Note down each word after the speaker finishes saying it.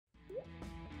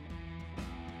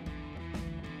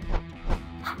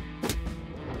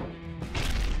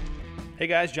Hey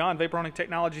guys, John, Vaporonic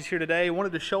Technologies here today. I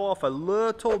wanted to show off a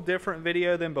little different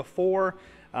video than before.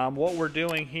 What we're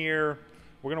doing here,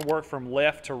 we're going to work from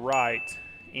left to right,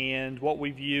 and what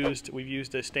we've used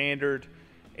a standard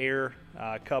air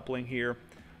coupling here.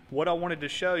 What I wanted to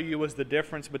show you was the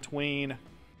difference between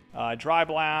dry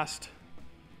blast,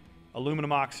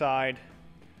 aluminum oxide,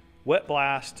 wet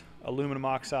blast, aluminum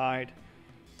oxide,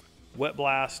 wet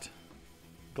blast,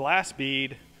 glass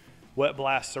bead, wet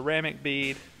blast ceramic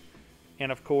bead,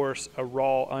 and of course a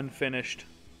raw unfinished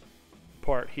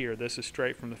part here. This is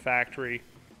straight from the factory.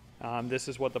 This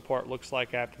is what the part looks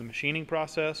like after the machining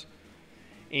process.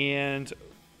 And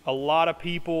a lot of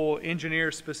people,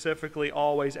 engineers specifically,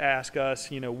 always ask us,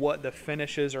 what the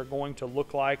finishes are going to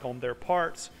look like on their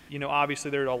parts. Obviously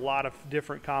there are a lot of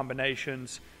different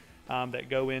combinations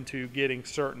that go into getting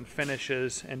certain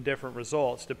finishes and different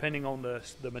results depending on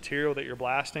the material that you're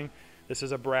blasting. This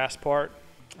is a brass part,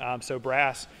 so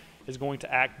brass is going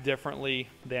to act differently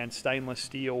than stainless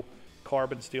steel,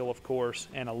 carbon steel of course,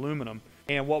 and aluminum.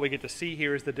 And what we get to see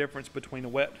here is the difference between the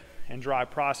wet and dry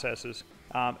processes.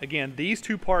 Again, these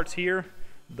two parts here,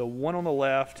 the one on the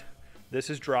left,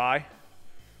 this is dry.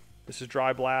 This is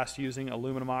dry blast using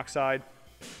aluminum oxide.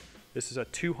 This is a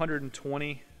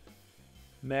 220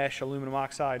 mesh aluminum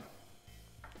oxide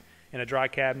in a dry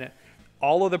cabinet.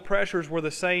 All of the pressures were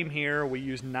the same here. We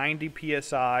used 90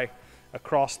 psi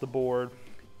across the board.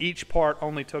 Each part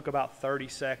only took about 30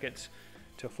 seconds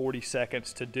to 40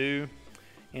 seconds to do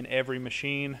in every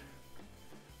machine.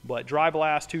 But dry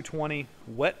blast 220,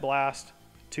 wet blast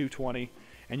 220,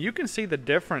 and you can see the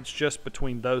difference just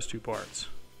between those two parts.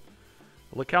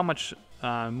 Look how much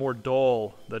more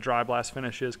dull the dry blast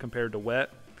finish is compared to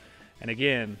wet. And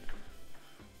again,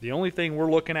 the only thing we're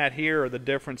looking at here are the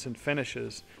difference in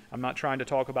finishes. I'm not trying to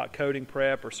talk about coating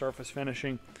prep or surface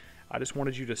finishing. I just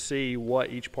wanted you to see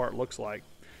what each part looks like.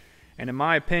 And in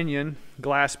my opinion,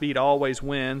 glass bead always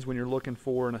wins when you're looking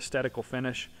for an aesthetical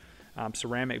finish.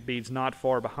 Ceramic bead's not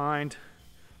far behind,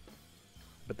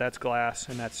 but that's glass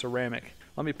and that's ceramic.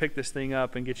 Let me pick this thing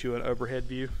up and get you an overhead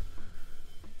view.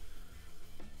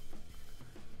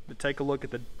 But take a look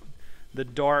at the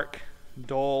dark,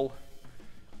 dull,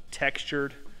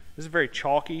 textured. This is very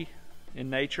chalky in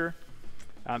nature.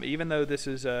 Even though this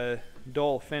is a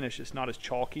dull finish, it's not as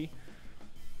chalky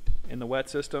in the wet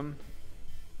system.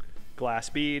 Glass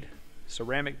bead,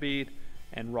 ceramic bead,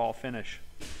 and raw finish.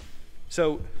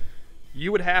 So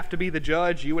you would have to be the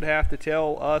judge. You would have to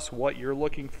tell us what you're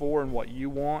looking for and what you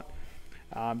want.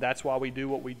 That's why we do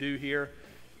what we do here.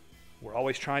 We're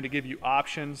always trying to give you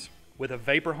options. With a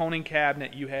vapor honing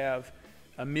cabinet, you have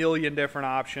a million different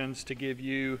options to give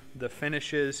you the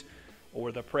finishes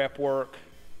or the prep work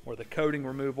or the coating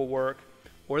removal work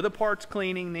or the parts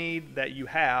cleaning need that you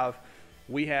have.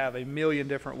 We have a million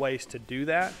different ways to do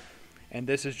that. And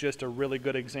this is just a really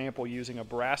good example using a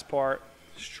brass part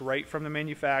straight from the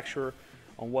manufacturer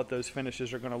on what those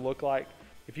finishes are going to look like.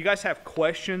 If you guys have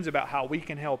questions about how we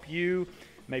can help you,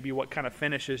 maybe what kind of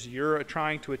finishes you're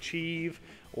trying to achieve,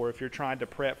 or if you're trying to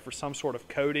prep for some sort of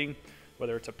coating,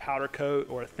 whether it's a powder coat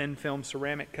or a thin film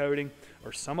ceramic coating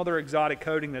or some other exotic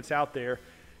coating that's out there,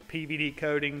 PVD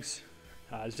coatings,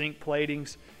 zinc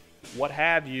platings, what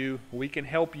have you, we can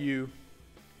help you.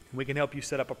 We can help you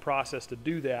set up a process to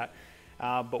do that.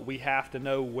 But we have to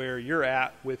know where you're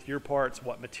at with your parts,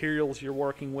 what materials you're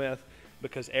working with,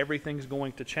 because everything's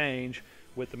going to change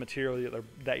with the material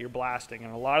that you're blasting.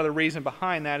 And a lot of the reason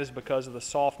behind that is because of the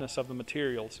softness of the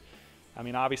materials. I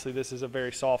mean, obviously this is a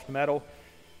very soft metal,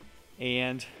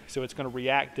 and so it's going to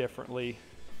react differently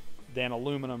than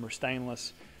aluminum or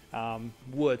stainless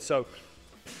wood. So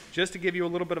just to give you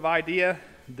a little bit of idea,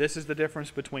 this is the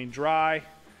difference between dry,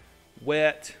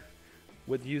 wet,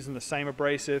 with using the same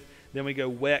abrasive. Then we go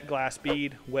wet glass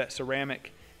bead, wet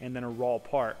ceramic, and then a raw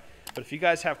part. But if you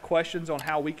guys have questions on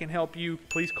how we can help you,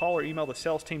 please call or email the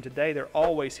sales team today. They're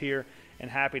always here and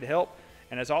happy to help.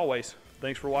 And as always,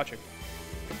 thanks for watching.